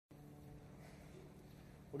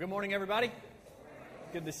Well, good morning, everybody.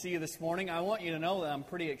 Good to see you this morning. I want you to know that I'm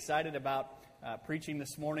pretty excited about preaching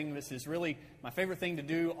this morning. This is really my favorite thing to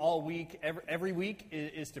do all week. Every week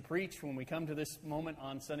is to preach. When we come to this moment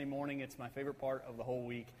on Sunday morning, it's my favorite part of the whole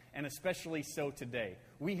week, and especially so today.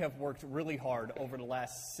 We have worked really hard over the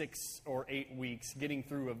last 6 or 8 weeks getting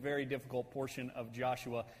through a very difficult portion of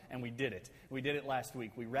Joshua, and we did it. We did it last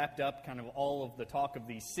week. We wrapped up kind of all of the talk of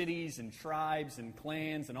these cities and tribes and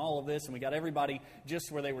clans and all of this, and we got everybody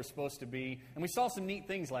just where they were supposed to be. And we saw some neat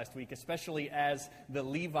things last week, especially as the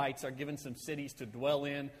Levites are given some cities to dwell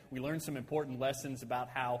in. We learned some important lessons about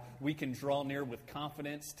how we can draw near with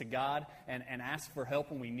confidence to God and ask for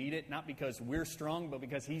help when we need it, not because we're strong, but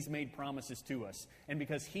because He's made promises to us, and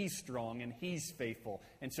because He's strong and He's faithful.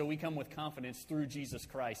 And so we come with confidence through Jesus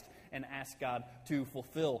Christ and ask God to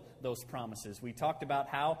fulfill those promises. We talked about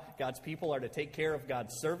how God's people are to take care of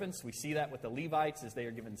God's servants. We see that with the Levites as they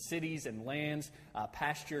are given cities and lands,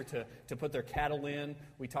 pasture to put their cattle in.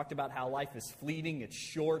 We talked about how life is fleeting, it's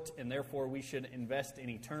short, and therefore we should invest in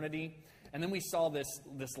eternity. And then we saw this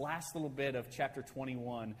last little bit of chapter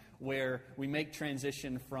 21 where we make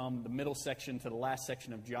transition from the middle section to the last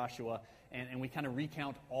section of Joshua, and we kind of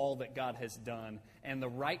recount all that God has done. And the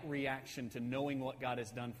right reaction to knowing what God has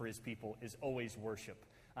done for His people is always worship.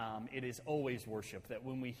 It is always worship. That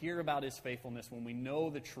when we hear about His faithfulness, when we know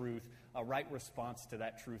the truth, a right response to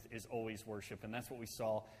that truth is always worship. And that's what we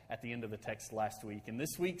saw at the end of the text last week. And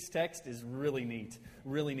this week's text is really neat.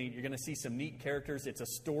 Really neat. You're going to see some neat characters. It's a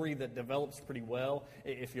story that develops pretty well.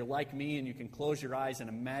 If you're like me and you can close your eyes and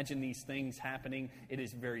imagine these things happening, it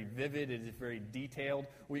is very vivid. It is very detailed.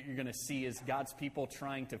 What you're going to see is God's people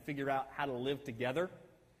trying to figure out how to live together,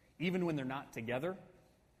 even when they're not together,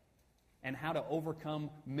 and how to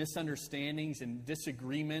overcome misunderstandings and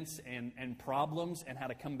disagreements and problems, and how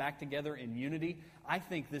to come back together in unity. I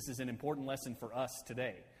think this is an important lesson for us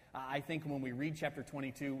today. I think when we read chapter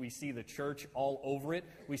 22, we see the church all over it.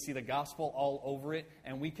 We see the gospel all over it,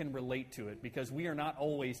 and we can relate to it because we are not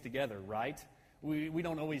always together, right? We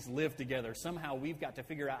don't always live together. Somehow we've got to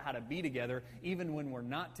figure out how to be together even when we're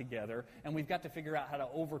not together. And we've got to figure out how to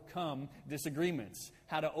overcome disagreements,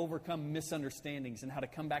 how to overcome misunderstandings, and how to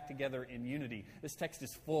come back together in unity. This text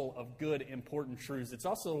is full of good, important truths. It's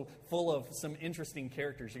also full of some interesting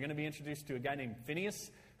characters. You're going to be introduced to a guy named Phineas,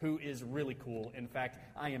 who is really cool. In fact,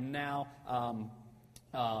 I am now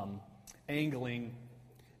angling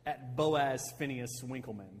at Boaz Phineas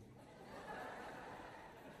Winkleman.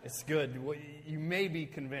 It's good. You may be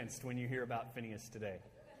convinced when you hear about Phineas today.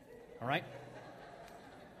 All right?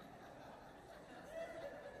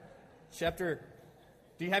 Do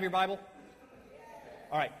you have your Bible?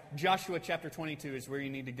 All right, Joshua chapter 22 is where you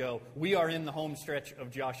need to go. We are in the home stretch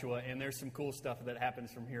of Joshua, and there's some cool stuff that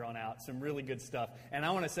happens from here on out, some really good stuff. And I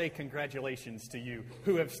want to say congratulations to you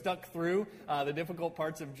who have stuck through the difficult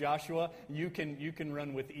parts of Joshua. You can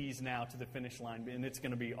run with ease now to the finish line, and it's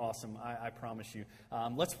going to be awesome, I promise you.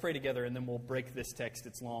 Let's pray together, and then we'll break this text.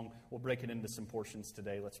 It's long. We'll break it into some portions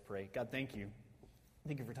today. Let's pray. God, thank you.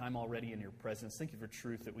 Thank you for time already in your presence. Thank you for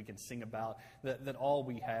truth that we can sing about, that all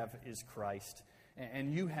we have is Christ.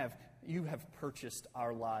 And you have purchased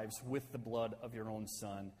our lives with the blood of your own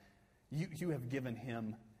Son. You have given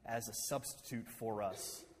Him as a substitute for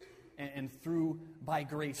us. And by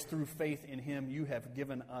grace, through faith in Him, you have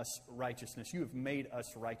given us righteousness. You have made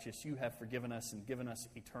us righteous. You have forgiven us and given us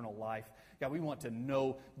eternal life. God, we want to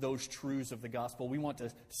know those truths of the gospel. We want to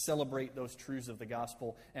celebrate those truths of the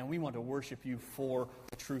gospel. And we want to worship you for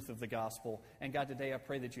the truth of the gospel. And God, today I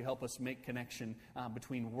pray that you help us make connection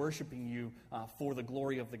between worshiping you for the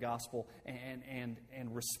glory of the gospel and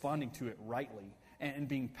responding to it rightly and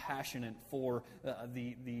being passionate for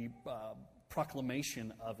the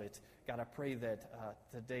proclamation of it. God, I pray that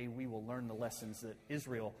today we will learn the lessons that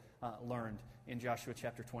Israel learned in Joshua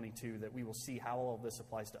chapter 22, that we will see how all of this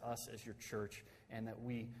applies to us as your church, and that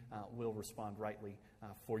we will respond rightly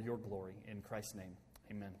for your glory. In Christ's name,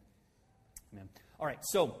 amen. Amen. All right,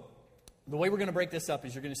 so the way we're going to break this up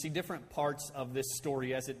is you're going to see different parts of this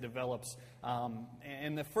story as it develops.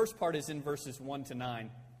 And the first part is in verses 1 to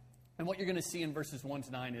 9. And what you're going to see in verses 1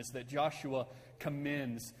 to 9 is that Joshua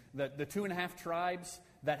commends the 2.5 tribes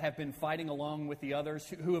that have been fighting along with the others,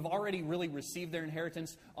 who have already really received their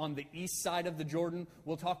inheritance on the east side of the Jordan.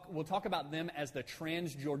 We'll talk about them as the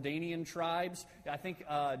Transjordanian tribes. I think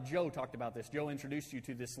Joe talked about this. Joe introduced you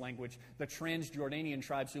to this language, the Transjordanian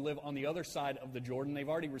tribes who live on the other side of the Jordan. They've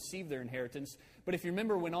already received their inheritance. But if you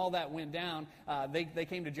remember when all that went down, they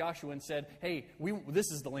came to Joshua and said, hey,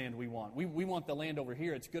 this is the land we want. We want the land over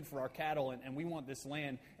here. It's good for our cattle, and we want this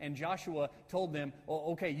land. And Joshua told told them,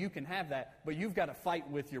 oh, okay, you can have that, but you've got to fight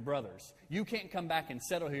with your brothers. You can't come back and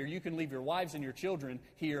settle here. You can leave your wives and your children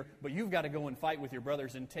here, but you've got to go and fight with your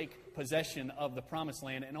brothers and take possession of the promised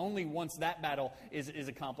land. And only once that battle is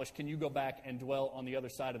accomplished can you go back and dwell on the other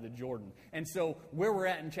side of the Jordan. And so where we're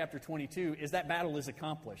at in chapter 22 is that battle is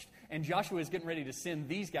accomplished. And Joshua is getting ready to send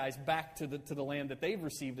these guys back to the land that they've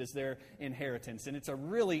received as their inheritance. And it's a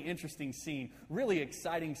really interesting scene, really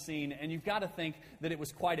exciting scene. And you've got to think that it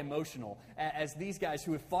was quite emotional as these guys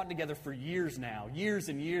who have fought together for years now, years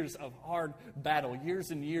and years of hard battle,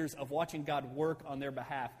 years and years of watching God work on their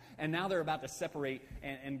behalf. And now they're about to separate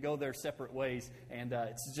and go their separate ways. And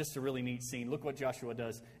it's just a really neat scene. Look what Joshua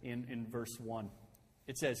does in verse 1.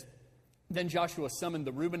 It says, "Then Joshua summoned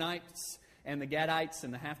the Reubenites and the Gadites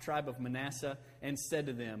and the half-tribe of Manasseh and said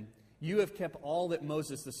to them, 'You have kept all that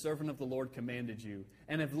Moses, the servant of the Lord, commanded you,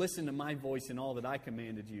 and have listened to my voice in all that I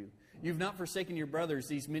commanded you. You have not forsaken your brothers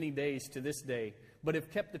these many days to this day, but have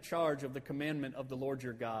kept the charge of the commandment of the Lord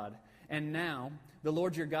your God. And now the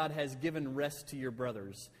Lord your God has given rest to your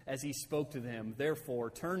brothers, as he spoke to them. Therefore,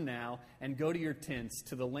 turn now and go to your tents,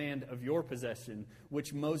 to the land of your possession,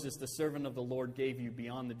 which Moses, the servant of the Lord, gave you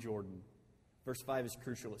beyond the Jordan.'" Verse 5 is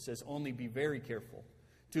crucial. It says, "Only be very careful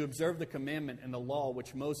to observe the commandment and the law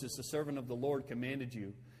which Moses, the servant of the Lord, commanded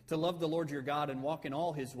you, to love the Lord your God and walk in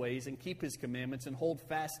all his ways and keep his commandments and hold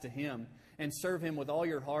fast to him and serve him with all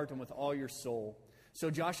your heart and with all your soul."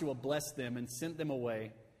 So Joshua blessed them and sent them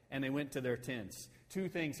away, and they went to their tents. Two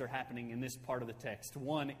things are happening in this part of the text.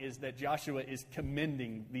 One is that Joshua is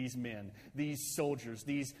commending these men, these soldiers,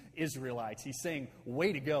 these Israelites. He's saying,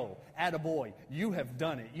 way to go, attaboy, you have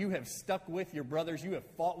done it. You have stuck with your brothers. You have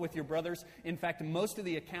fought with your brothers. In fact, most of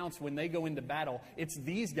the accounts when they go into battle, it's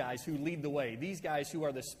these guys who lead the way. These guys who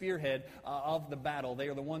are the spearhead of the battle. They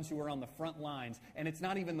are the ones who are on the front lines. And it's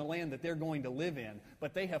not even the land that they're going to live in.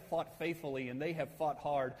 But they have fought faithfully and they have fought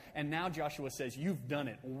hard. And now Joshua says, you've done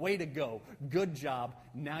it. Way to go. Good job.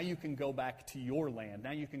 Now you can go back to your land.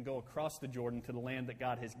 Now you can go across the Jordan to the land that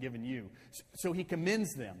God has given you. So he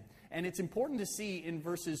commends them. And it's important to see in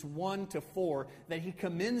verses 1 to 4 that he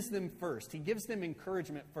commends them first. He gives them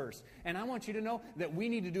encouragement first. And I want you to know that we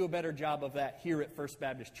need to do a better job of that here at First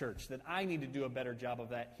Baptist Church. That I need to do a better job of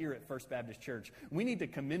that here at First Baptist Church. We need to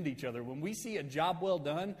commend each other. When we see a job well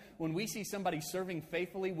done, when we see somebody serving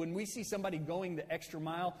faithfully, when we see somebody going the extra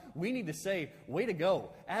mile, we need to say, way to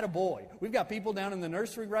go, attaboy. We've got people down in the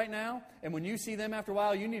nursery right now, and when you see them after a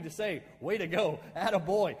while, you need to say, way to go,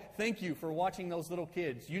 attaboy. Thank you for watching those little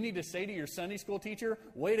kids. You need to say to your Sunday school teacher,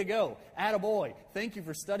 way to go, attaboy. Thank you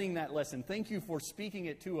for studying that lesson. Thank you for speaking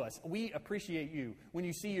it to us. We appreciate you. When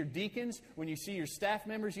you see your deacons, when you see your staff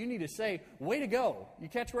members, you need to say, way to go. You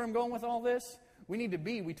catch where I'm going with all this?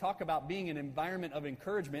 We talk about being an environment of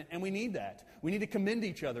encouragement, and we need that. We need to commend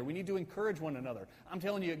each other. We need to encourage one another. I'm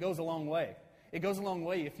telling you, it goes a long way. It goes a long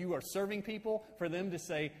way if you are serving people for them to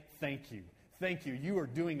say, thank you. Thank you. You are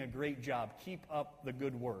doing a great job. Keep up the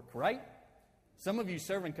good work, right? Some of you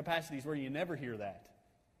serve in capacities where you never hear that.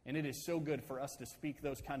 And it is so good for us to speak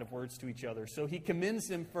those kind of words to each other. So he commends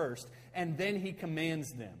them first, and then he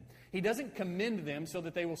commands them. He doesn't commend them so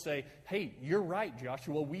that they will say, hey, you're right,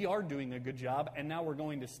 Joshua, we are doing a good job, and now we're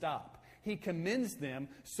going to stop. He commends them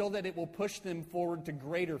so that it will push them forward to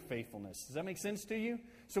greater faithfulness. Does that make sense to you?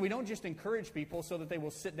 So we don't just encourage people so that they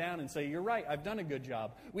will sit down and say, you're right, I've done a good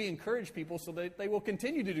job. We encourage people so that they will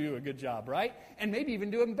continue to do a good job, right? And maybe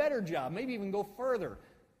even do a better job, maybe even go further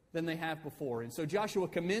than they have before. And so Joshua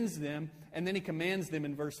commends them, and then he commands them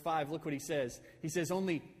in verse 5. Look what he says. He says,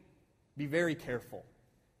 only be very careful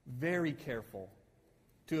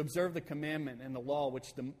to observe the commandment and the law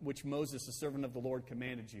which Moses, the servant of the Lord,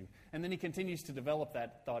 commanded you. And then he continues to develop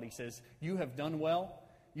that thought. He says, you have done well.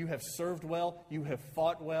 You have served well, you have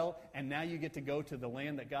fought well, and now you get to go to the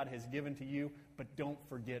land that God has given to you, but don't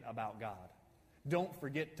forget about God. Don't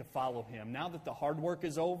forget to follow him. Now that the hard work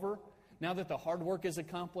is over, now that the hard work is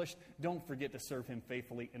accomplished, don't forget to serve him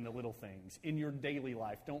faithfully in the little things. In your daily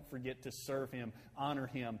life, don't forget to serve him, honor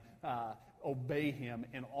him, obey him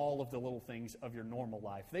in all of the little things of your normal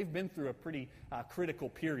life. They've been through a pretty critical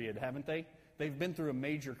period, haven't they? They've been through a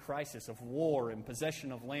major crisis of war and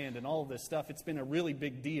possession of land and all of this stuff. It's been a really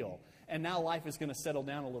big deal. And now life is going to settle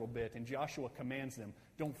down a little bit. And Joshua commands them,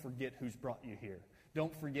 don't forget who's brought you here.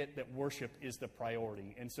 Don't forget that worship is the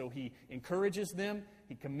priority. And so he encourages them,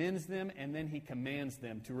 he commends them, and then he commands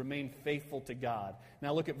them to remain faithful to God.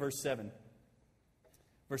 Now look at verse 7.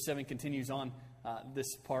 Verse 7 continues on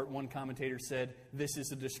this part. One commentator said, this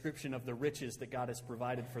is a description of the riches that God has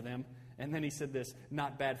provided for them. And then he said this,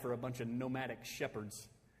 not bad for a bunch of nomadic shepherds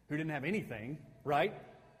who didn't have anything, right?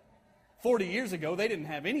 40 years ago, they didn't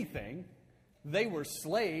have anything. They were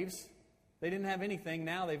slaves. They didn't have anything.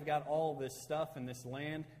 Now they've got all this stuff in this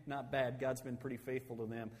land. Not bad. God's been pretty faithful to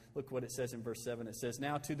them. Look what it says in verse 7. It says,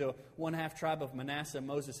 "Now to the 1/2 tribe of Manasseh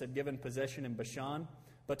Moses had given possession in Bashan,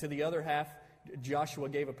 but to the other half Joshua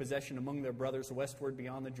gave a possession among their brothers westward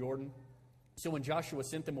beyond the Jordan. So when Joshua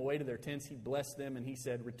sent them away to their tents, he blessed them, and he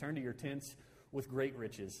said, 'Return to your tents with great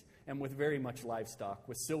riches, and with very much livestock,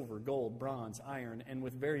 with silver, gold, bronze, iron, and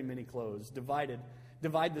with very many clothes. Divide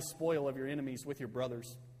the spoil of your enemies with your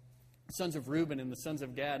brothers.' The sons of Reuben and the sons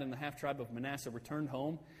of Gad and the half-tribe of Manasseh returned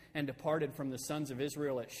home and departed from the sons of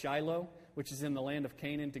Israel at Shiloh, which is in the land of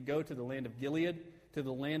Canaan, to go to the land of Gilead, to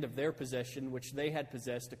the land of their possession, which they had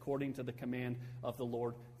possessed according to the command of the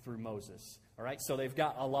Lord through Moses." All right, so they've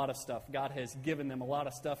got a lot of stuff. God has given them a lot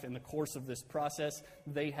of stuff in the course of this process.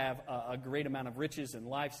 They have a great amount of riches and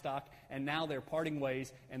livestock, and now they're parting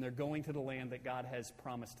ways, and they're going to the land that God has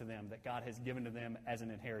promised to them, that God has given to them as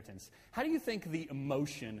an inheritance. How do you think the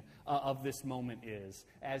emotion of this moment is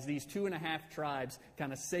as these 2.5 tribes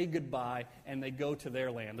kind of say goodbye and they go to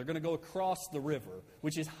their land? They're going to go across the river,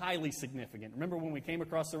 which is highly significant. Remember when we came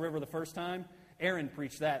across the river the first time? Aaron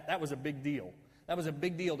preached that. That was a big deal. That was a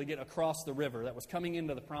big deal to get across the river. That was coming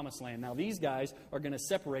into the promised land. Now these guys are going to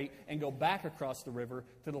separate and go back across the river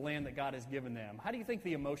to the land that God has given them. How do you think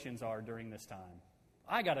the emotions are during this time?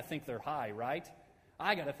 I got to think they're high, right?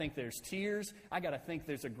 I got to think there's tears. I got to think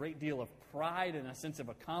there's a great deal of pride and a sense of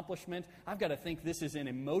accomplishment. I've got to think this is an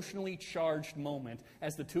emotionally charged moment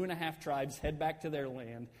as the 2.5 tribes head back to their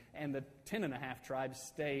land and the 10.5 tribes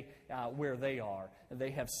stay where they are. They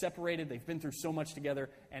have separated. They've been through so much together,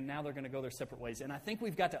 and now they're going to go their separate ways. And I think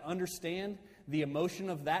we've got to understand the emotion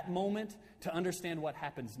of that moment to understand what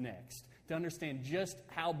happens next, to understand just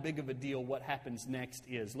how big of a deal what happens next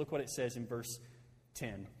is. Look what it says in verse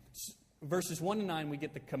 10. Verses 1 to 9, we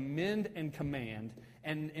get the commend and command.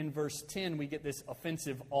 And in verse 10, we get this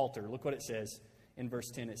offensive altar. Look what it says in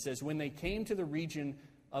verse 10. It says, "When they came to the region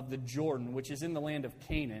of the Jordan, which is in the land of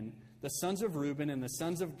Canaan, the sons of Reuben and the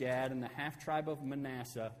sons of Gad and the half-tribe of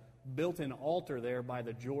Manasseh built an altar there by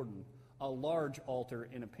the Jordan, a large altar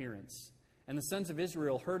in appearance. And the sons of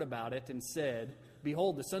Israel heard about it and said,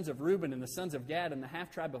 'Behold, the sons of Reuben and the sons of Gad and the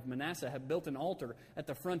half-tribe of Manasseh have built an altar at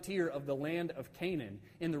the frontier of the land of Canaan,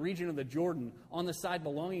 in the region of the Jordan, on the side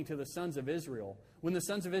belonging to the sons of Israel.' When the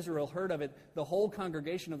sons of Israel heard of it, the whole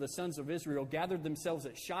congregation of the sons of Israel gathered themselves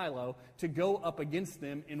at Shiloh to go up against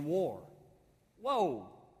them in war." Whoa!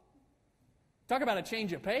 Talk about a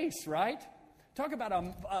change of pace, right? Talk about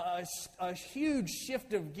a huge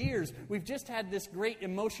shift of gears. We've just had this great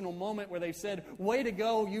emotional moment where they've said, "Way to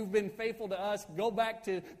go, you've been faithful to us. Go back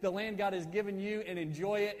to the land God has given you and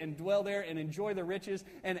enjoy it and dwell there and enjoy the riches."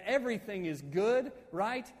 And everything is good,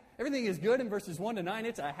 right? Everything is good in verses 1 to 9.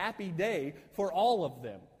 It's a happy day for all of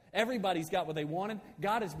them. Everybody's got what they wanted.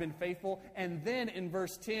 God has been faithful. And then in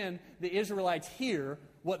verse 10, the Israelites hear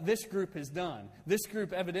what this group has done. This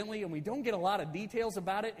group evidently, and we don't get a lot of details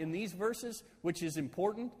about it in these verses, which is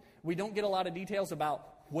important. We don't get a lot of details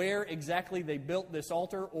about where exactly they built this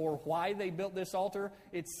altar or why they built this altar.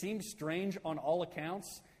 It seems strange on all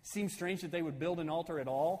accounts. It seems strange that they would build an altar at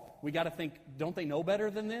all. We got to think, don't they know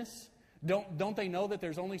better than this? Don't they know that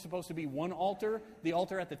there's only supposed to be one altar, the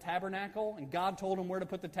altar at the tabernacle, and God told them where to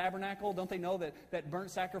put the tabernacle? Don't they know that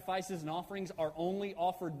burnt sacrifices and offerings are only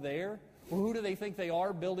offered there? Well, who do they think they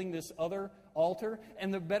are building this other altar?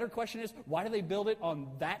 And the better question is, why do they build it on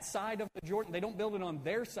that side of the Jordan? They don't build it on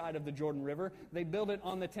their side of the Jordan River. They build it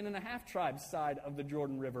on the 10.5 tribes side of the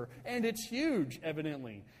Jordan River. And it's huge,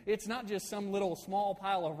 evidently. It's not just some little small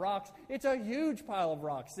pile of rocks. It's a huge pile of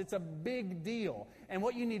rocks. It's a big deal. And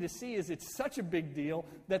what you need to see is it's such a big deal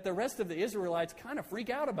that the rest of the Israelites kind of freak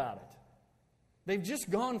out about it. They've just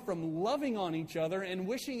gone from loving on each other and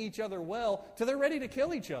wishing each other well to they're ready to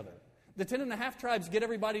kill each other. The 10.5 tribes get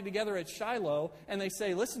everybody together at Shiloh, and they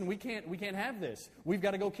say, "Listen, we can't have this. We've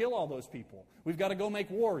got to go kill all those people. We've got to go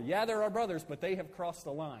make war. Yeah, they're our brothers, but they have crossed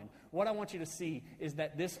the line." What I want you to see is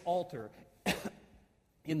that this altar,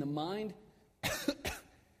 in the mind of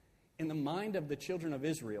the children of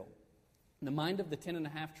Israel, in the mind of the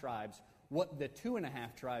 10.5 tribes, what the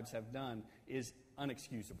 2.5 tribes have done is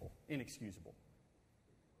inexcusable.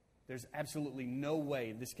 There's absolutely no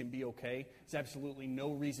way this can be okay. There's absolutely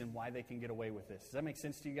no reason why they can get away with this. Does that make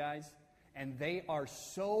sense to you guys? And they are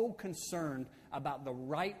so concerned about the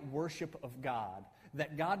right worship of God,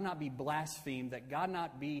 that God not be blasphemed, that God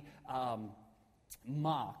not be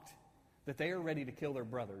mocked, that they are ready to kill their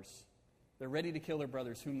brothers. They're ready to kill their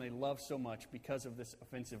brothers whom they love so much because of this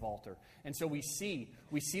offensive altar. And so we see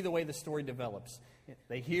the way the story develops.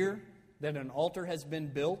 They hear that an altar has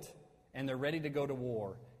been built, and they're ready to go to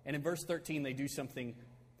war. And in verse 13, they do something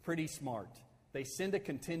pretty smart. They send a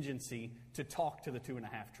contingency to talk to the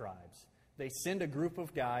 2.5 tribes. They send a group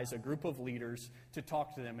of guys, a group of leaders, to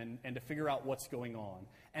talk to them and to figure out what's going on.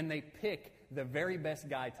 And they pick the very best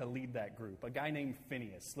guy to lead that group, a guy named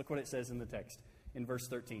Phinehas. Look what it says in the text in verse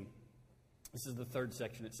 13. This is the third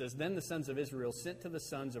section. It says, Then the sons of Israel sent to the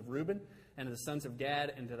sons of Reuben and to the sons of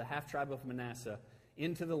Gad and to the half-tribe of Manasseh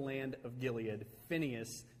into the land of Gilead,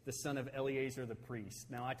 Phinehas, the son of Eleazar the priest.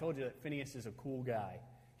 Now, I told you that Phinehas is a cool guy.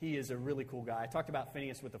 He is a really cool guy. I talked about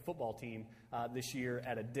Phinehas with the football team this year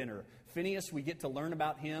at a dinner. Phinehas, we get to learn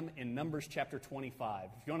about him in Numbers chapter 25.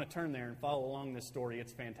 If you want to turn there and follow along this story,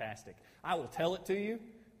 it's fantastic. I will tell it to you,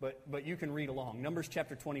 but you can read along. Numbers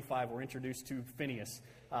chapter 25, we're introduced to Phinehas,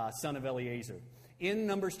 son of Eleazar. In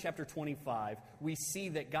Numbers chapter 25, we see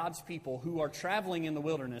that God's people who are traveling in the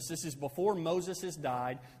wilderness, this is before Moses has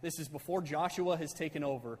died, this is before Joshua has taken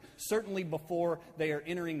over, certainly before they are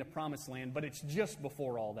entering the promised land, but it's just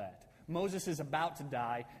before all that. Moses is about to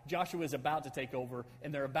die, Joshua is about to take over,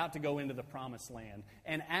 and they're about to go into the promised land.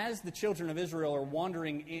 And as the children of Israel are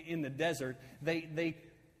wandering in the desert, the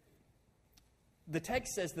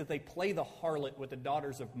text says that they play the harlot with the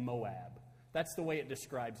daughters of Moab. That's the way it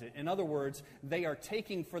describes it. In other words, they are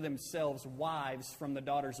taking for themselves wives from the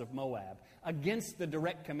daughters of Moab against the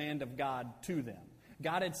direct command of God to them.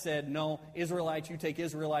 God had said, no, Israelites, you take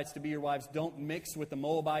Israelites to be your wives. Don't mix with the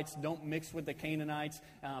Moabites. Don't mix with the Canaanites.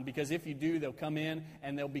 Because if you do, they'll come in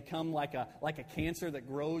and they'll become like a cancer that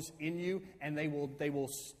grows in you. And they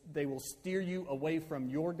will steer you away from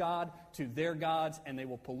your God to their gods. And they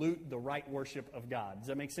will pollute the right worship of God. Does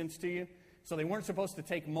that make sense to you? So they weren't supposed to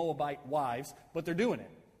take Moabite wives, but they're doing it.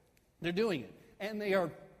 They're doing it. And they are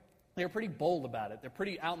pretty bold about it. They're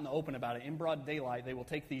pretty out in the open about it. In broad daylight, they will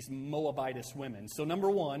take these Moabitess women. So number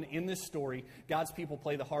one, in this story, God's people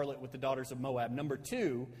play the harlot with the daughters of Moab. Number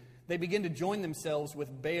two, they begin to join themselves with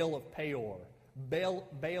Baal of Peor. Baal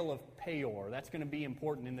of Peor. That's going to be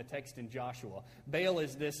important in the text in Joshua. Baal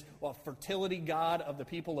is this fertility god of the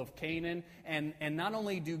people of Canaan. And not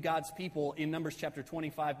only do God's people in Numbers chapter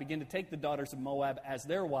 25 begin to take the daughters of Moab as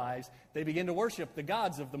their wives, they begin to worship the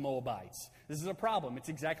gods of the Moabites. This is a problem. It's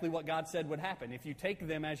exactly what God said would happen. If you take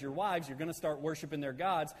them as your wives, you're going to start worshiping their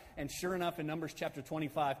gods. And sure enough, in Numbers chapter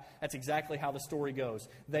 25, that's exactly how the story goes.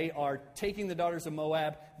 They are taking the daughters of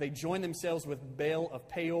Moab. They join themselves with Baal of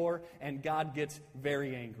Peor, and God gets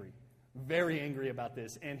very angry. Very angry about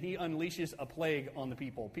this, and he unleashes a plague on the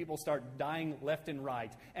people. People start dying left and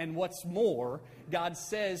right. And what's more, God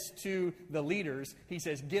says to the leaders, he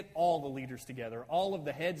says, get all the leaders together, all of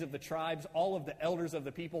the heads of the tribes, all of the elders of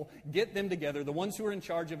the people, get them together, the ones who are in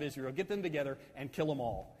charge of Israel, get them together and kill them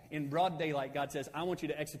all. In broad daylight, God says, I want you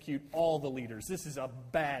to execute all the leaders. This is a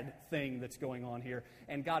bad thing that's going on here,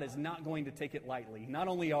 and God is not going to take it lightly. Not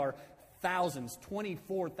only are thousands,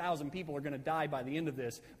 24,000 people are going to die by the end of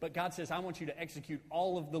this. But God says, I want you to execute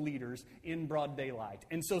all of the leaders in broad daylight.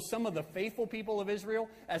 And so some of the faithful people of Israel,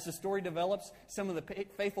 as the story develops, some of the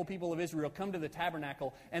faithful people of Israel come to the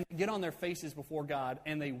tabernacle and get on their faces before God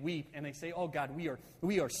and they weep and they say, oh God,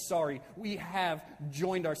 we are sorry. We have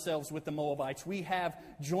joined ourselves with the Moabites. We have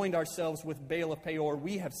joined ourselves with Baal of Peor.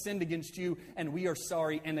 We have sinned against you and we are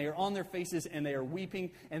sorry. And they are on their faces and they are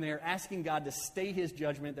weeping and they are asking God to stay his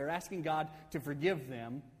judgment. They're asking God to forgive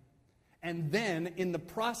them. And then, in the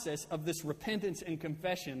process of this repentance and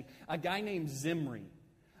confession, a guy named Zimri,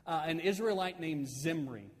 an Israelite named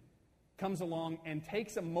Zimri, comes along and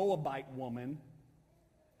takes a Moabite woman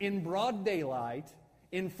in broad daylight,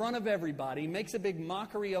 in front of everybody, makes a big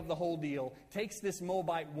mockery of the whole deal, takes this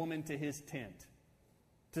Moabite woman to his tent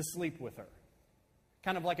to sleep with her.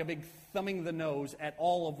 Kind of like a big thumbing the nose at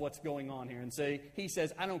all of what's going on here. And he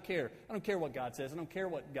says, I don't care. I don't care what God says. I don't care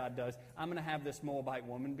what God does. I'm going to have this Moabite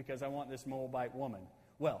woman because I want this Moabite woman.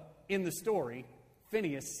 Well, in the story,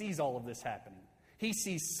 Phinehas sees all of this happening. He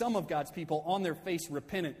sees some of God's people on their face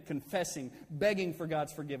repentant, confessing, begging for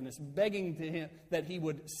God's forgiveness, begging to him that he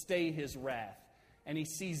would stay his wrath. And he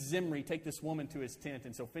sees Zimri take this woman to his tent.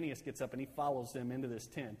 And so Phinehas gets up and he follows them into this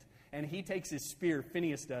tent. And he takes his spear,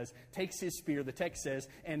 Phinehas does, takes his spear, the text says,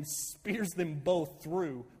 and spears them both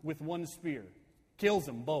through with one spear. Kills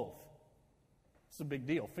them both. It's a big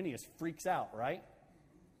deal. Phinehas freaks out, right?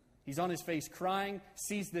 He's on his face crying,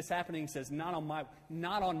 sees this happening, says, not on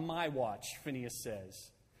my watch, Phinehas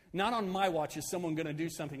says. Not on my watch is someone going to do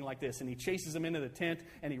something like this. And he chases them into the tent,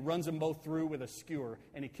 and he runs them both through with a skewer,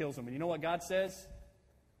 and he kills them. And you know what God says?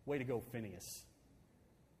 Way to go, Phinehas.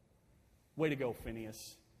 Way to go,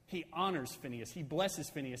 Phinehas. He honors Phinehas. He blesses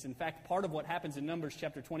Phinehas. In fact, part of what happens in Numbers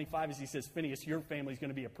chapter 25 is he says, Phinehas, your family is going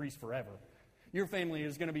to be a priest forever. Your family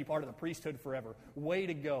is going to be part of the priesthood forever. Way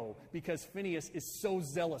to go, because Phinehas is so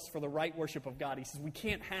zealous for the right worship of God. He says, we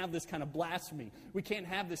can't have this kind of blasphemy. We can't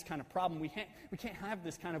have this kind of problem. We can't have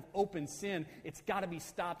this kind of open sin. It's got to be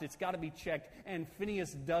stopped. It's got to be checked. And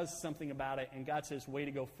Phinehas does something about it, and God says, way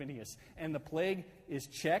to go, Phinehas. And the plague is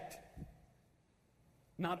checked.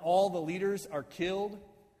 Not all the leaders are killed.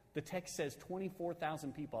 The text says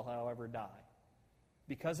 24,000 people, however, die.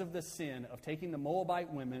 Because of the sin of taking the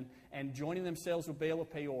Moabite women and joining themselves with Baal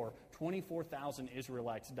of Peor, 24,000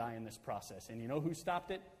 Israelites die in this process. And you know who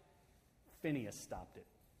stopped it? Phinehas stopped it.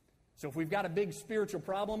 So if we've got a big spiritual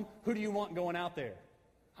problem, who do you want going out there?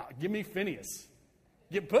 Give me Phinehas.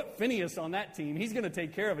 Put Phinehas on that team. He's going to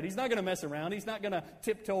take care of it. He's not going to mess around. He's not going to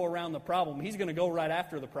tiptoe around the problem. He's going to go right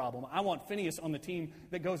after the problem. I want Phinehas on the team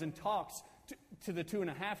that goes and talks to the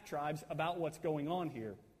 2.5 tribes about what's going on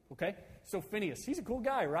here. Okay? So Phinehas, he's a cool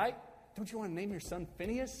guy, right? Don't you want to name your son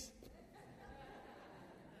Phinehas?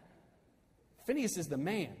 Phinehas is the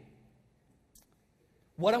man.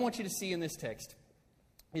 What I want you to see in this text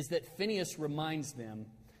is that Phinehas reminds them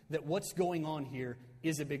that what's going on here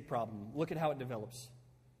is a big problem. Look at how it develops.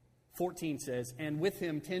 14 says, and with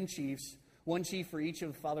him 10 chiefs, one chief for each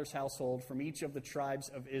of the father's household from each of the tribes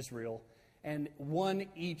of Israel, and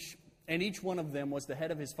each one of them was the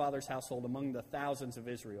head of his father's household among the thousands of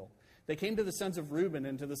Israel. They came to the sons of Reuben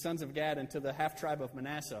and to the sons of Gad and to the half-tribe of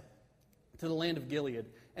Manasseh, to the land of Gilead,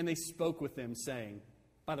 and they spoke with them, saying,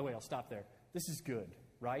 by the way, I'll stop there. This is good,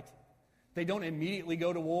 right? They don't immediately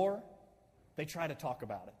go to war. They try to talk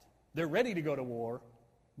about it. They're ready to go to war.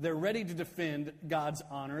 They're ready to defend God's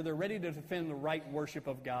honor. They're ready to defend the right worship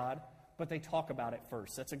of God, but they talk about it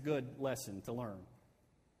first. That's a good lesson to learn.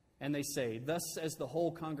 And they say, thus says the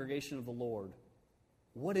whole congregation of the Lord,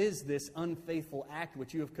 what is this unfaithful act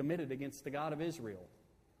which you have committed against the God of Israel?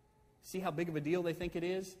 See how big of a deal they think it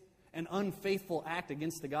is? An unfaithful act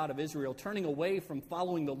against the God of Israel, turning away from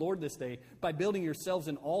following the Lord this day by building yourselves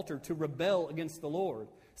an altar to rebel against the Lord.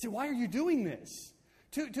 See, why are you doing this?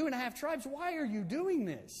 2.5 tribes, why are you doing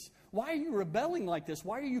this? Why are you rebelling like this?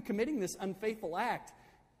 Why are you committing this unfaithful act?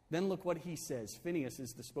 Then look what he says. Phinehas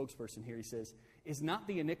is the spokesperson here. He says, is not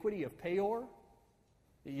the iniquity of Peor?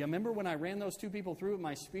 You remember when I ran those 2 people through with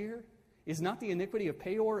my spear? Is not the iniquity of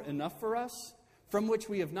Peor enough for us, from which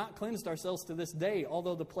we have not cleansed ourselves to this day,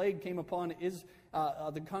 although the plague came upon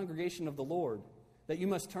the congregation of the Lord, that you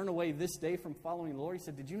must turn away this day from following the Lord? He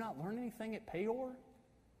said, did you not learn anything at Peor?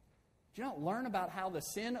 Did you not learn about how the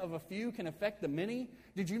sin of a few can affect the many?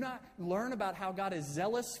 Did you not learn about how God is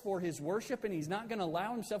zealous for His worship and He's not going to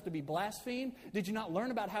allow Himself to be blasphemed? Did you not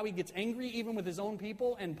learn about how He gets angry even with His own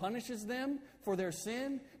people and punishes them for their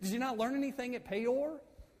sin? Did you not learn anything at Peor?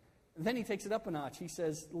 Then he takes it up a notch. He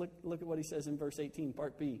says, look at what he says in verse 18,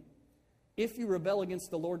 part B. If you rebel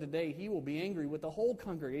against the Lord today, He will be angry with the whole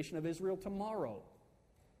congregation of Israel tomorrow.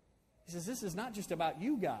 He says, this is not just about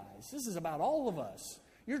you guys. This is about all of us.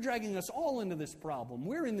 You're dragging us all into this problem.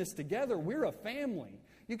 We're in this together. We're a family.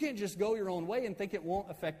 You can't just go your own way and think it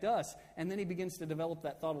won't affect us. And then he begins to develop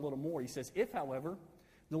that thought a little more. He says, if, however,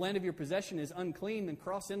 the land of your possession is unclean, then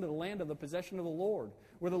cross into the land of the possession of the Lord,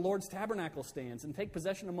 where the Lord's tabernacle stands, and take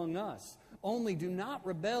possession among us. Only do not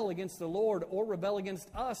rebel against the Lord or rebel against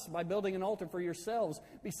us by building an altar for yourselves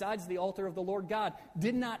besides the altar of the Lord God.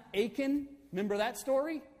 Did not Achan, remember that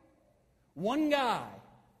story? One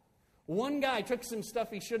guy took some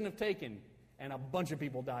stuff he shouldn't have taken, and a bunch of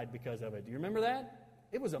people died because of it. Do you remember that?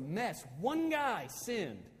 It was a mess. One guy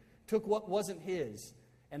sinned, took what wasn't his,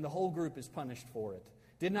 and the whole group is punished for it.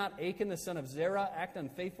 Did not Achan the son of Zerah act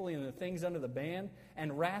unfaithfully in the things under the ban,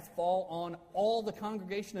 and wrath fall on all the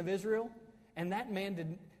congregation of Israel? And that man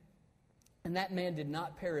did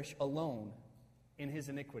not perish alone in his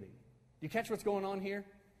iniquity. Do you catch what's going on here?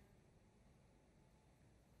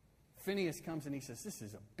 Phinehas comes and he says, this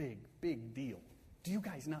is a big, big deal. Do you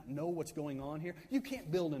guys not know what's going on here? You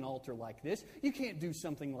can't build an altar like this. You can't do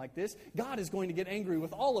something like this. God is going to get angry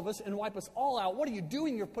with all of us and wipe us all out. What are you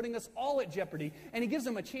doing? You're putting us all at jeopardy. And he gives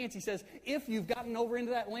them a chance. He says, if you've gotten over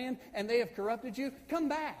into that land and they have corrupted you, come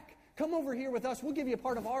back. Come over here with us. We'll give you a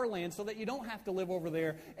part of our land so that you don't have to live over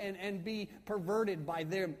there and be perverted by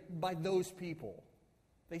those people.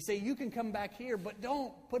 They say, you can come back here, but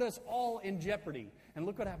don't put us all in jeopardy. And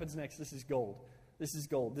look what happens next. This is gold. This is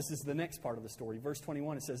gold. This is the next part of the story. Verse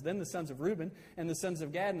 21, it says, then the sons of Reuben and the sons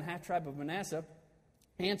of Gad and the half-tribe of Manasseh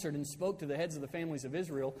answered and spoke to the heads of the families of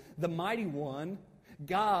Israel, the mighty one,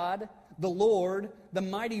 God, the Lord, the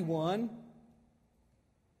mighty one,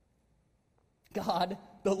 God,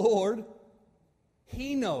 the Lord,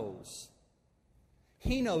 He knows.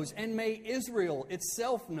 He knows, and may Israel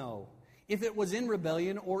itself know. if it was in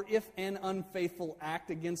rebellion or if an unfaithful act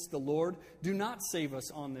against the Lord, do not save us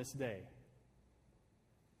on this day.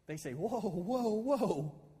 They say,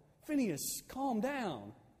 whoa, Phineas, calm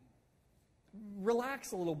down.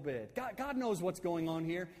 Relax a little bit. God knows what's going on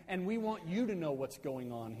here, and we want you to know what's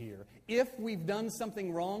going on here. If we've done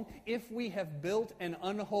something wrong, if we have built an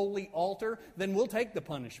unholy altar, then we'll take the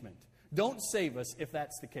punishment. Don't save us if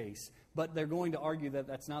that's the case. But they're going to argue that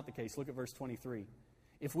that's not the case. Look at verse 23.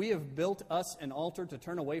 If we have built us an altar to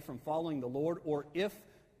turn away from following the Lord, or if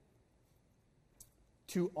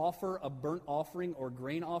to offer a burnt offering or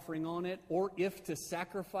grain offering on it, or if to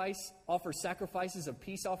offer sacrifices of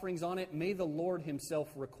peace offerings on it, may the Lord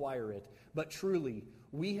himself require it. But truly,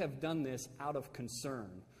 we have done this out of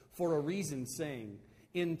concern, for a reason, saying,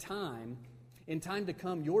 In time to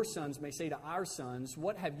come, your sons may say to our sons,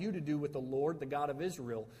 what have you to do with the Lord, the God of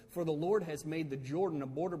Israel? For the Lord has made the Jordan a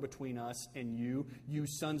border between us and you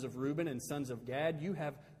sons of Reuben and sons of Gad. You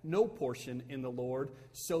have no portion in the Lord,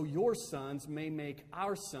 so your sons may make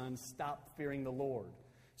our sons stop fearing the Lord.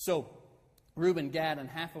 So Reuben, Gad, and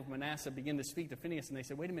half of Manasseh begin to speak to Phinehas, and they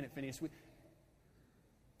say, wait a minute, Phinehas,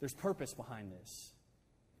 there's purpose behind this.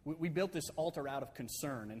 We built this altar out of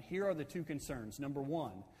concern, and here are the two concerns. Number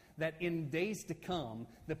one, that in days to come,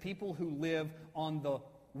 the people who live on the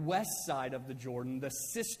west side of the Jordan, the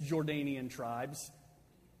Cisjordanian tribes,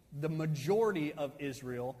 the majority of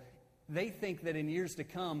Israel, they think that in years to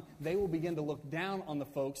come, they will begin to look down on the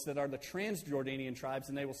folks that are the Transjordanian tribes,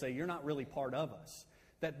 and they will say, you're not really part of us.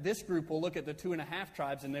 That this group will look at the 2.5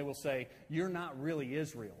 tribes, and they will say, you're not really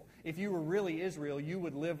Israel. If you were really Israel, you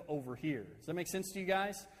would live over here. Does that make sense to you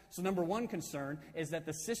guys? So number one concern is that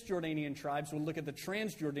the Cisjordanian tribes will look at the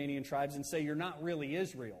Transjordanian tribes and say, you're not really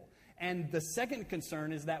Israel. And the second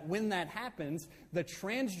concern is that when that happens, the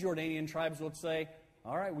Transjordanian tribes will say,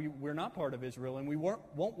 all right, we're not part of Israel, and we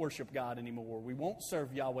won't worship God anymore. We won't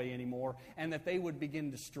serve Yahweh anymore, and that they would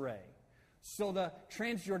begin to stray. So the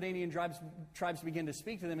Transjordanian tribes begin to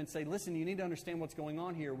speak to them and say, listen, you need to understand what's going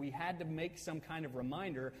on here. We had to make some kind of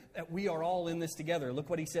reminder that we are all in this together. Look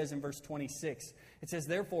what he says in verse 26. It says,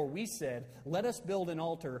 therefore we said, let us build an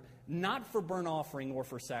altar not for burnt offering or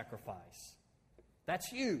for sacrifice. That's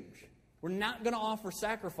huge. We're not going to offer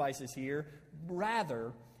sacrifices here.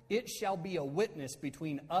 Rather, it shall be a witness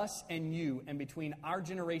between us and you and between our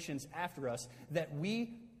generations after us that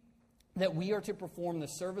we are to perform the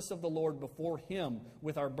service of the Lord before Him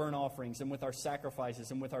with our burnt offerings and with our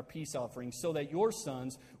sacrifices and with our peace offerings, so that your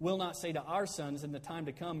sons will not say to our sons in the time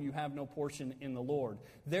to come, you have no portion in the Lord.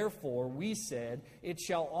 Therefore, we said, it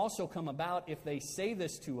shall also come about if they say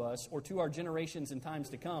this to us or to our generations in times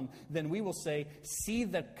to come, then we will say, see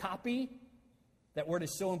the copy. That word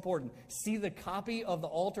is so important. See the copy of the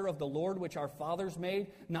altar of the Lord which our fathers made,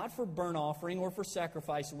 not for burnt offering or for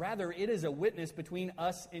sacrifice. Rather, it is a witness between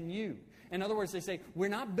us and you. In other words, they say, we're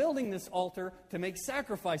not building this altar to make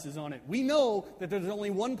sacrifices on it. We know that there's only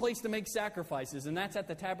one place to make sacrifices, and that's at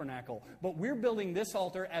the tabernacle. But we're building this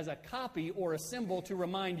altar as a copy or a symbol to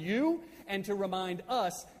remind you and to remind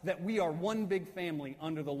us that we are one big family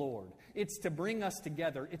under the Lord. It's to bring us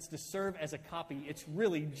together. It's to serve as a copy. It's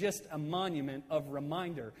really just a monument of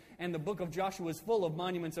reminder. And the book of Joshua is full of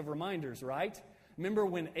monuments of reminders, right? Remember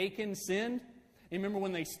when Achan sinned? You remember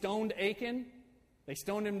when they stoned Achan? They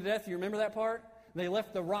stoned him to death. You remember that part? They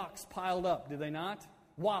left the rocks piled up, did they not?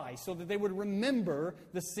 Why? So that they would remember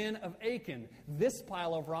the sin of Achan. This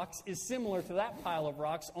pile of rocks is similar to that pile of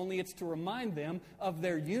rocks, only it's to remind them of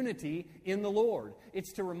their unity in the Lord.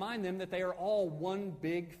 It's to remind them that they are all one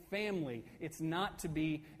big family. It's not to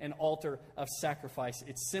be an altar of sacrifice.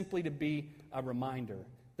 It's simply to be a reminder.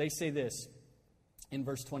 They say this in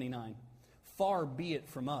verse 29, far be it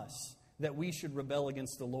from us that we should rebel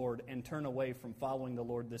against the Lord and turn away from following the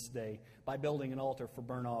Lord this day by building an altar for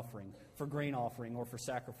burnt offering, for grain offering, or for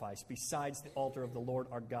sacrifice, besides the altar of the Lord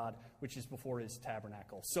our God, which is before His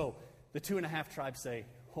tabernacle. So the 2.5 tribes say,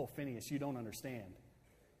 oh, Phinehas, you don't understand.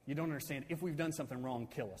 You don't understand. If we've done something wrong,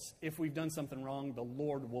 kill us. If we've done something wrong, the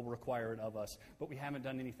Lord will require it of us. But we haven't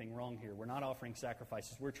done anything wrong here. We're not offering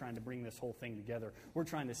sacrifices. We're trying to bring this whole thing together. We're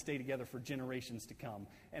trying to stay together for generations to come.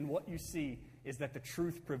 And what you see is that the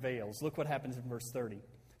truth prevails. Look what happens in verse 30.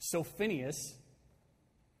 So Phinehas,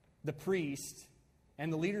 the priest,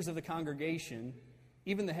 and the leaders of the congregation,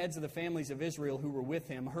 even the heads of the families of Israel who were with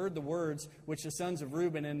him, heard the words which the sons of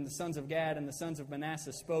Reuben and the sons of Gad and the sons of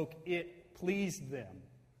Manasseh spoke. It pleased them.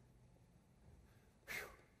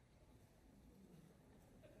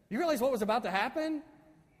 You realize what was about to happen?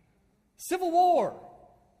 Civil war.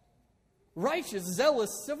 Righteous, zealous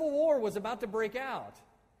civil war was about to break out.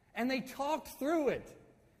 And they talked through it.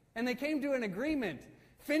 And they came to an agreement.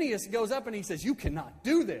 Phinehas goes up and he says, "You cannot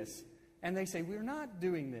do this." And they say, "We're not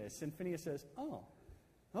doing this." And Phinehas says, "Oh,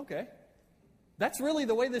 okay." That's really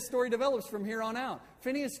the way this story develops from here on out.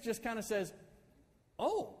 Phinehas just kind of says,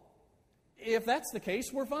 "Oh, if that's the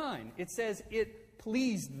case, we're fine." It says it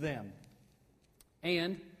pleased them.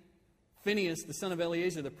 And Phinehas, the son of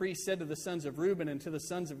Eleazar the priest, said to the sons of Reuben and to the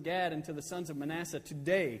sons of Gad and to the sons of Manasseh,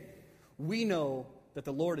 "Today we know that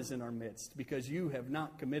the Lord is in our midst, because you have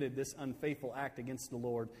not committed this unfaithful act against the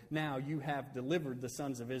Lord. Now you have delivered the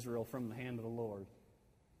sons of Israel from the hand of the Lord."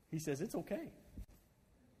 He says, it's okay.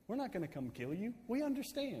 We're not going to come kill you. We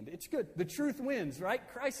understand. It's good. The truth wins, right?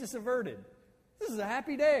 Crisis averted. This is a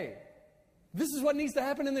happy day. This is what needs to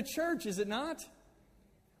happen in the church, is it not?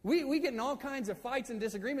 We get in all kinds of fights and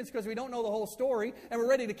disagreements because we don't know the whole story, and we're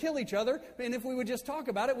ready to kill each other. And if we would just talk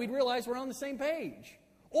about it, we'd realize we're on the same page.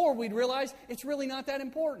 Or we'd realize it's really not that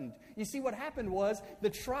important. You see, what happened was the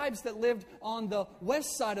tribes that lived on the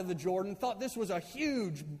west side of the Jordan thought this was a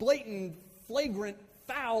huge, blatant, flagrant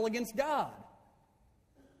foul against God.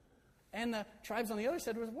 And the tribes on the other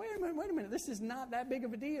side was, wait a minute, this is not that big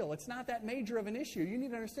of a deal. It's not that major of an issue. You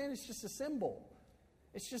need to understand it's just a symbol.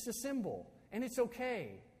 It's just a symbol, and it's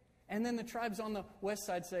okay. And then the tribes on the west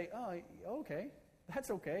side say, "Oh, okay, that's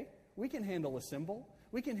okay. We can handle a symbol.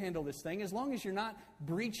 We can handle this thing. As long as you're not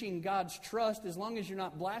breaching God's trust, as long as you're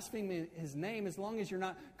not blaspheming His name, as long as you're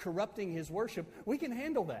not corrupting His worship, we can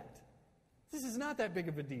handle that. This is not that big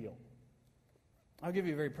of a deal." I'll give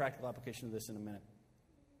you a very practical application of this in a minute.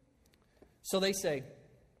 So they say,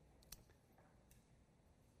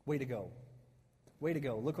 way to go. Way to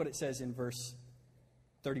go. Look what it says in verse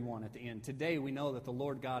 31 at the end. "Today we know that the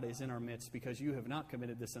Lord God is in our midst, because you have not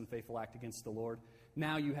committed this unfaithful act against the Lord.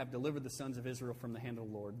 Now you have delivered the sons of Israel from the hand of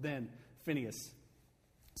the Lord." Then Phinehas,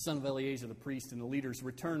 son of Eleazar the priest, and the leaders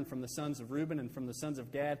returned from the sons of Reuben and from the sons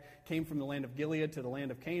of Gad, came from the land of Gilead to the land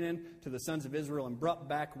of Canaan, to the sons of Israel, and brought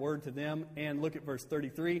back word to them. And look at verse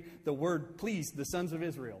 33. The word pleased the sons of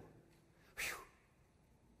Israel. Whew.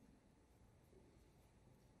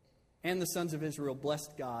 And the sons of Israel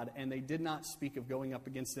blessed God, and they did not speak of going up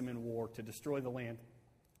against them in war to destroy the land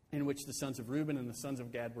in which the sons of Reuben and the sons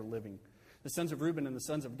of Gad were living. The sons of Reuben and the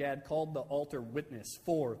sons of Gad called the altar witness,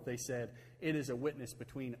 for, they said, "It is a witness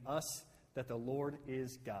between us that the Lord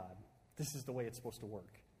is God." This is the way it's supposed to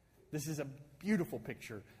work. This is a beautiful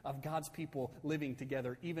picture of God's people living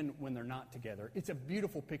together even when they're not together. It's a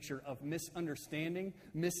beautiful picture of misunderstanding,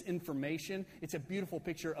 misinformation. It's a beautiful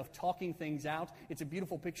picture of talking things out. It's a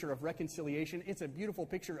beautiful picture of reconciliation. It's a beautiful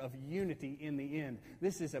picture of unity in the end.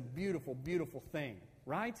 This is a beautiful, beautiful thing,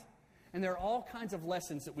 right? And there are all kinds of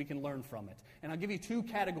lessons that we can learn from it. And I'll give you two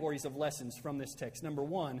categories of lessons from this text. Number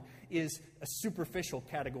one is a superficial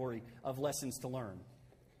category of lessons to learn.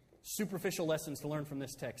 Superficial lessons to learn from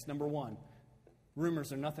this text. Number one,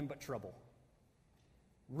 rumors are nothing but trouble.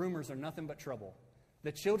 Rumors are nothing but trouble.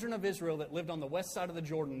 The children of Israel that lived on the west side of the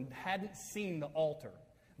Jordan hadn't seen the altar.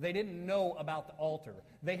 They didn't know about the altar.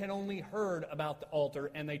 They had only heard about the altar,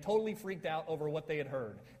 and they totally freaked out over what they had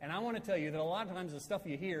heard. And I want to tell you that a lot of times the stuff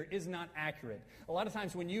you hear is not accurate. A lot of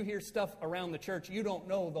times when you hear stuff around the church, you don't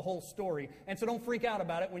know the whole story. And so don't freak out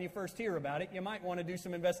about it when you first hear about it. You might want to do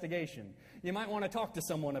some investigation. You might want to talk to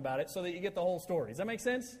someone about it so that you get the whole story. Does that make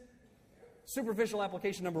sense? Superficial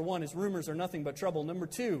application number one is rumors are nothing but trouble. Number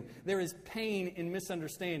two, there is pain in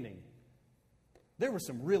misunderstanding. There were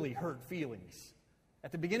some really hurt feelings.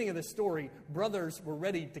 At the beginning of this story, brothers were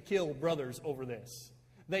ready to kill brothers over this.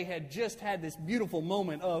 They had just had this beautiful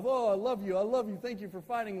moment of, "Oh, I love you, thank you for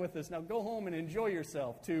fighting with us. Now go home and enjoy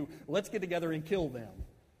yourself," to, "Let's get together and kill them."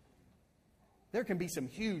 There can be some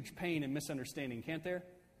huge pain and misunderstanding, can't there?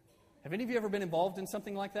 Have any of you ever been involved in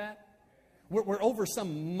something like that? Where over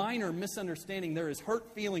some minor misunderstanding, there is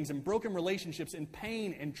hurt feelings and broken relationships and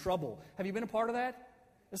pain and trouble. Have you been a part of that?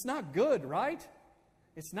 It's not good, right?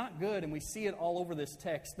 It's not good, and we see it all over this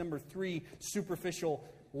text. Number three, superficial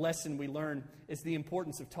lesson we learn is the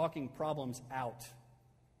importance of talking problems out.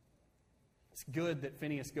 It's good that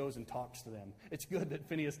Phinehas goes and talks to them. It's good that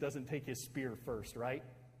Phinehas doesn't take his spear first, right?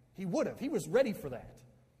 He would have. He was ready for that.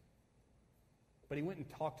 But he went and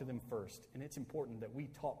talked to them first, and it's important that we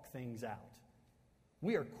talk things out.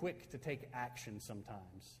 We are quick to take action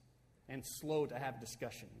sometimes and slow to have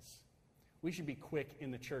discussions. We should be quick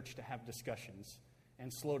in the church to have discussions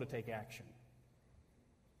and slow to take action.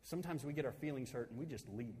 Sometimes we get our feelings hurt and we just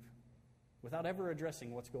leave without ever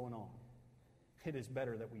addressing what's going on. It is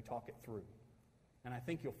better that we talk it through. And I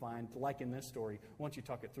think you'll find, like in this story, once you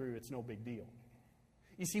talk it through, it's no big deal.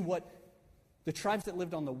 You see, what the tribes that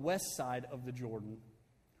lived on the west side of the Jordan,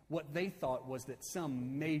 what they thought was that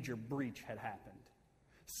some major breach had happened.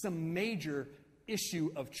 Some major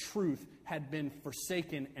issue of truth had been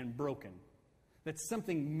forsaken and broken, that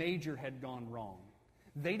something major had gone wrong.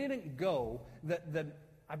 They didn't go,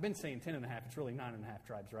 I've been saying 10 and a half, it's really 9 and a half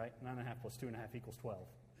tribes, right? 9 and a half plus 2 and a half equals 12.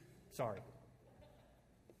 Sorry.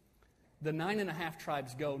 The 9 and a half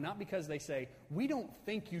tribes go not because they say, we don't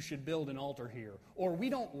think you should build an altar here, or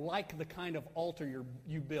we don't like the kind of altar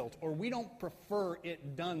you built, or we don't prefer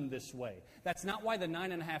it done this way. That's not why the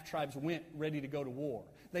 9 and a half tribes went ready to go to war.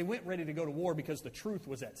 They went ready to go to war because the truth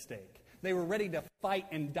was at stake. They were ready to fight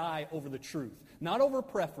and die over the truth. Not over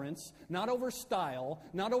preference, not over style,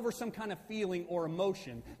 not over some kind of feeling or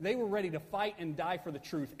emotion. They were ready to fight and die for the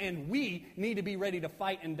truth. And we need to be ready to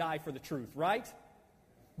fight and die for the truth, right?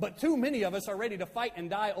 But too many of us are ready to fight and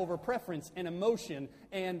die over preference and emotion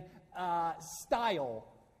and style.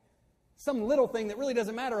 Some little thing that really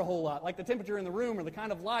doesn't matter a whole lot, like the temperature in the room or the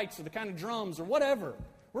kind of lights or the kind of drums or whatever.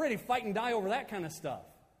 We're ready to fight and die over that kind of stuff.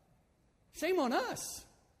 Shame on us.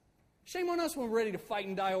 Shame on us when we're ready to fight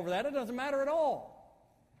and die over that. It doesn't matter at all.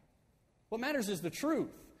 What matters is the truth.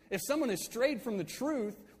 If someone has strayed from the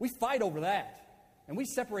truth, we fight over that. And we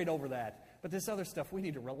separate over that. But this other stuff we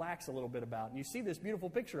need to relax a little bit about. And you see this beautiful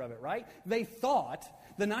picture of it, right? They thought,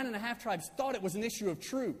 the 9 and a half tribes thought it was an issue of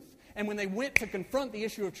truth. And when they went to confront the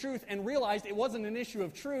issue of truth and realized it wasn't an issue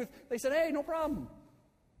of truth, they said, hey, no problem.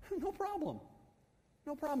 No problem.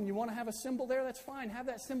 No problem. You want to have a symbol there? That's fine. Have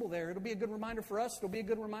that symbol there. It'll be a good reminder for us. It'll be a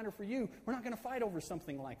good reminder for you. We're not going to fight over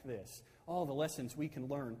something like this. All the lessons we can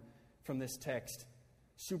learn from this text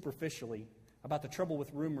superficially about the trouble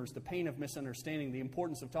with rumors, the pain of misunderstanding, the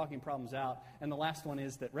importance of talking problems out. And the last one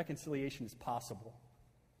is that reconciliation is possible.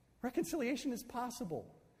 Reconciliation is possible.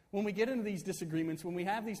 When we get into these disagreements, when we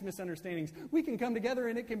have these misunderstandings, we can come together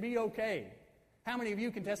and it can be okay. How many of you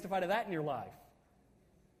can testify to that in your life?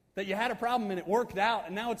 That you had a problem and it worked out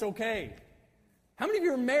and now it's okay. How many of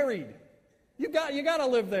you are married? You got to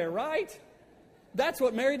live there, right? That's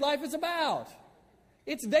what married life is about.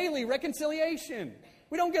 It's daily reconciliation.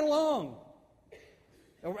 We don't get along.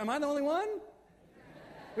 Am I the only one?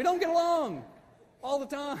 We don't get along all the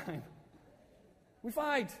time. We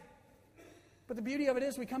fight. But the beauty of it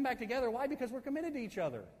is we come back together. Why? Because we're committed to each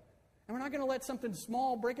other. And we're not going to let something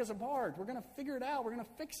small break us apart. We're going to figure it out. We're going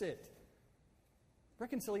to fix it.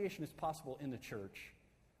 Reconciliation is possible in the church,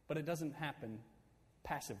 but it doesn't happen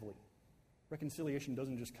passively. Reconciliation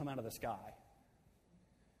doesn't just come out of the sky.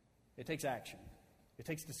 It takes action. It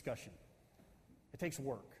takes discussion. It takes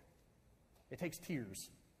work. It takes tears.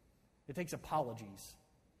 It takes apologies.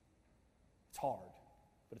 It's hard,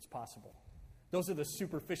 but it's possible. Those are the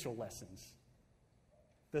superficial lessons.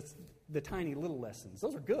 The tiny little lessons.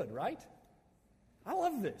 Those are good, right? I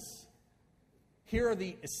love this. Here are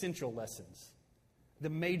the essential lessons. The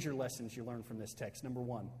major lessons you learn from this text. Number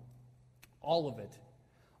one, all of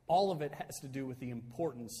it has to do with the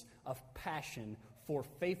importance of passion for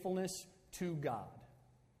faithfulness to God.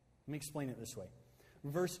 Let me explain it this way.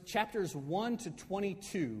 Chapters 1 to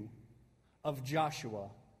 22 of Joshua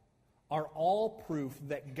are all proof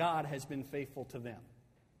that God has been faithful to them.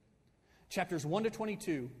 Chapters 1 to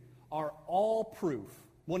 22 are all proof,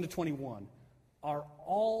 1 to 21, are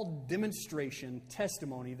all demonstration,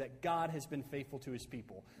 testimony that God has been faithful to His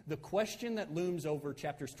people. The question that looms over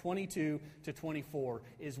chapters 22 to 24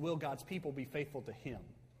 is, will God's people be faithful to Him?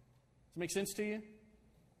 Does it make sense to you?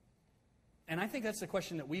 And I think that's the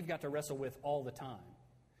question that we've got to wrestle with all the time.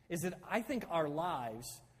 Is that I think our lives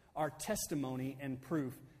are testimony and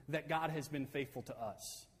proof that God has been faithful to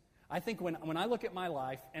us. I think when I look at my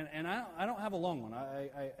life, and I don't have a long one.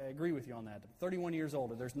 I agree with you on that. I'm 31 years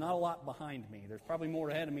old. There's not a lot behind me. There's probably more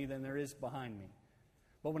ahead of me than there is behind me.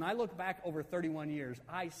 But when I look back over 31 years,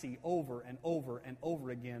 I see over and over and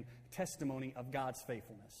over again testimony of God's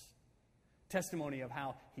faithfulness. Testimony of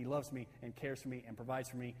how He loves me and cares for me and provides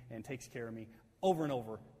for me and takes care of me. Over and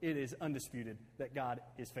over, it is undisputed that God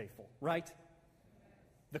is faithful, right?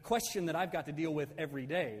 The question that I've got to deal with every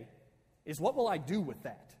day is, what will I do with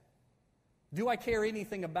that? Do I care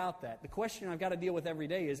anything about that? The question I've got to deal with every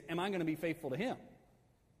day is, am I going to be faithful to Him?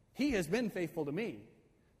 He has been faithful to me.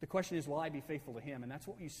 The question is, will I be faithful to Him? And that's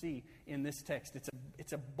what you see in this text.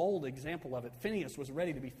 It's a bold example of it. Phinehas was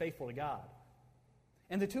ready to be faithful to God.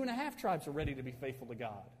 And the 2.5 tribes are ready to be faithful to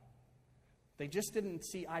God. They just didn't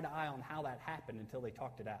see eye to eye on how that happened until they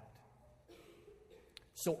talked it out.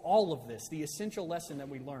 So all of this, the essential lesson that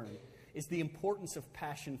we learn, is the importance of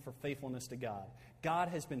passion for faithfulness to God. God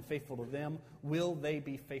has been faithful to them. Will they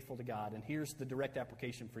be faithful to God? And here's the direct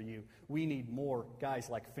application for you. We need more guys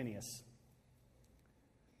like Phinehas.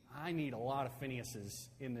 I need a lot of Phinehas's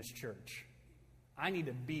in this church. I need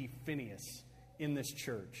to be Phinehas in this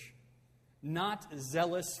church. not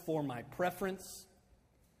zealous for my preference,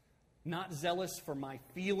 not zealous for my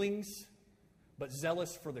feelings, but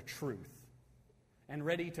zealous for the truth, and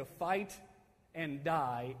ready to fight and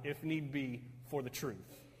die, if need be, for the truth,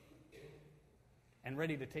 and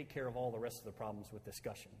ready to take care of all the rest of the problems with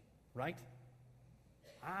discussion, right?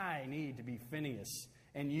 I need to be Phineas,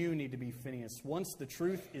 and you need to be Phineas. Once the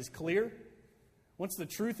truth is clear, once the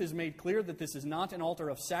truth is made clear that this is not an altar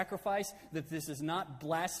of sacrifice, that this is not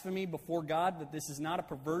blasphemy before God, that this is not a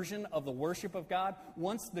perversion of the worship of God,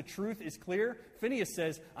 once the truth is clear, Phineas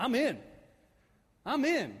says, I'm in. I'm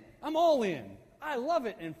in. I'm all in. I love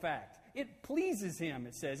it, in fact. It pleases him,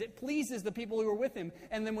 it says. It pleases the people who are with him.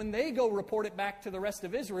 And then when they go report it back to the rest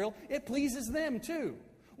of Israel, it pleases them too.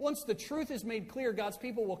 Once the truth is made clear, God's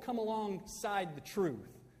people will come alongside the truth,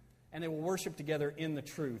 and they will worship together in the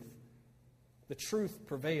truth. The truth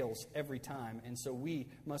prevails every time, and so we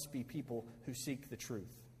must be people who seek the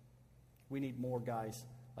truth. We need more guys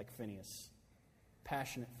like Phineas,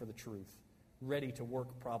 passionate for the truth, ready to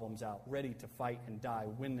work problems out, ready to fight and die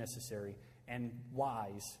when necessary, and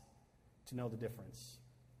wise to know the difference.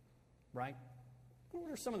 Right? What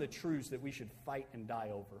are some of the truths that we should fight and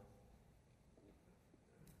die over?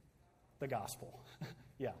 The gospel.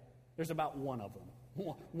 Yeah, there's about one of them.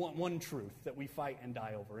 One truth that we fight and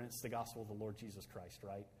die over, and it's the gospel of the Lord Jesus Christ,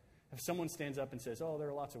 right? If someone stands up and says, oh, there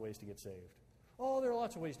are lots of ways to get saved. Oh, there are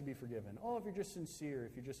lots of ways to be forgiven. Oh, if you're just sincere,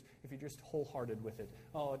 if you're just wholehearted with it.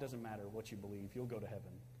 Oh, it doesn't matter what you believe. You'll go to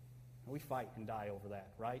heaven. And we fight and die over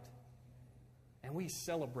that, right? And we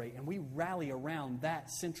celebrate and we rally around that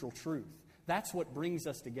central truth. That's what brings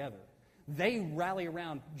us together. They rally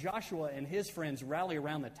around, Joshua and his friends rally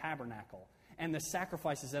around the tabernacle and the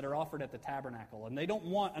sacrifices that are offered at the tabernacle. And they don't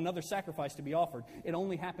want another sacrifice to be offered. It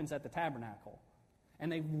only happens at the tabernacle.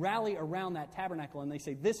 And they rally around that tabernacle and they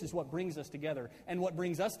say, this is what brings us together. And what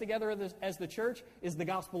brings us together as the church is the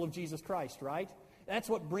gospel of Jesus Christ, right? That's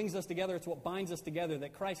what brings us together. It's what binds us together,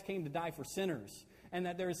 that Christ came to die for sinners. And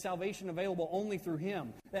that there is salvation available only through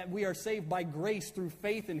Him. That we are saved by grace through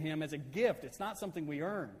faith in Him as a gift. It's not something we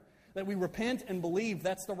earn. That we repent and believe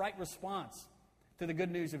that's the right response to the good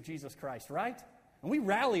news of Jesus Christ, right? And we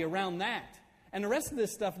rally around that. And the rest of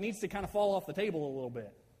this stuff needs to kind of fall off the table a little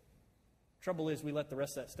bit. Trouble is, we let the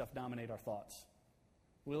rest of that stuff dominate our thoughts.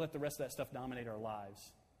 We let the rest of that stuff dominate our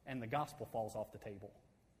lives. And the gospel falls off the table.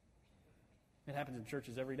 It happens in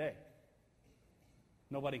churches every day.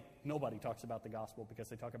 Nobody talks about the gospel because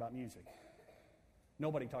they talk about music.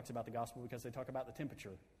 Nobody talks about the gospel because they talk about the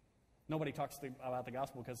temperature. Nobody talks about the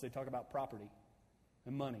gospel because they talk about property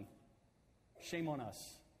and money. Shame on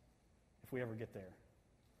us if we ever get there.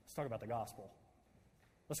 Let's talk about the gospel.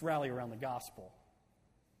 Let's rally around the gospel.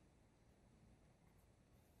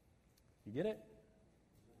 You get it?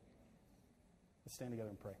 Let's stand together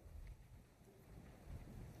and pray.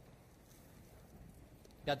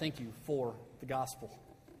 God, thank you for the gospel.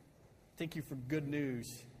 Thank you for good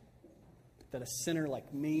news that a sinner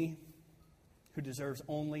like me, who deserves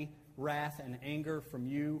only wrath and anger from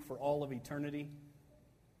you for all of eternity,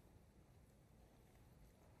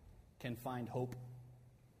 can find hope,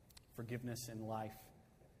 forgiveness, and life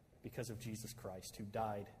because of Jesus Christ, who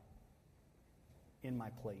died in my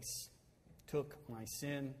place, took my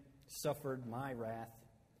sin, suffered my wrath,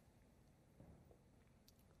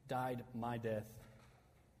 died my death,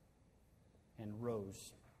 and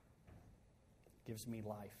rose, gives me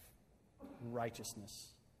life, righteousness,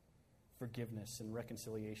 forgiveness, and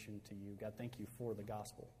reconciliation to you. God, thank you for the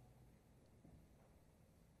gospel.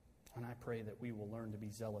 And I pray that we will learn to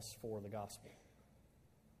be zealous for the gospel,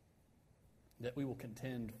 that we will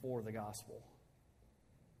contend for the gospel,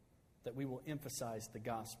 that we will emphasize the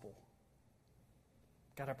gospel.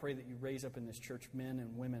 God, I pray that you raise up in this church men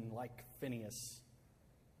and women like Phineas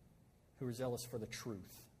who are zealous for the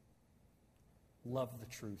truth, love the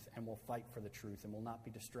truth, and will fight for the truth, and will not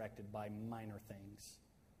be distracted by minor things.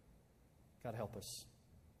 God, help us.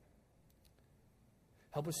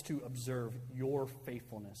 Help us to observe your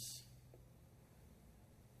faithfulness,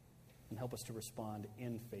 and help us to respond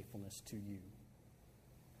in faithfulness to you.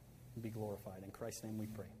 And be glorified. In Christ's name we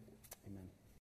pray. Amen.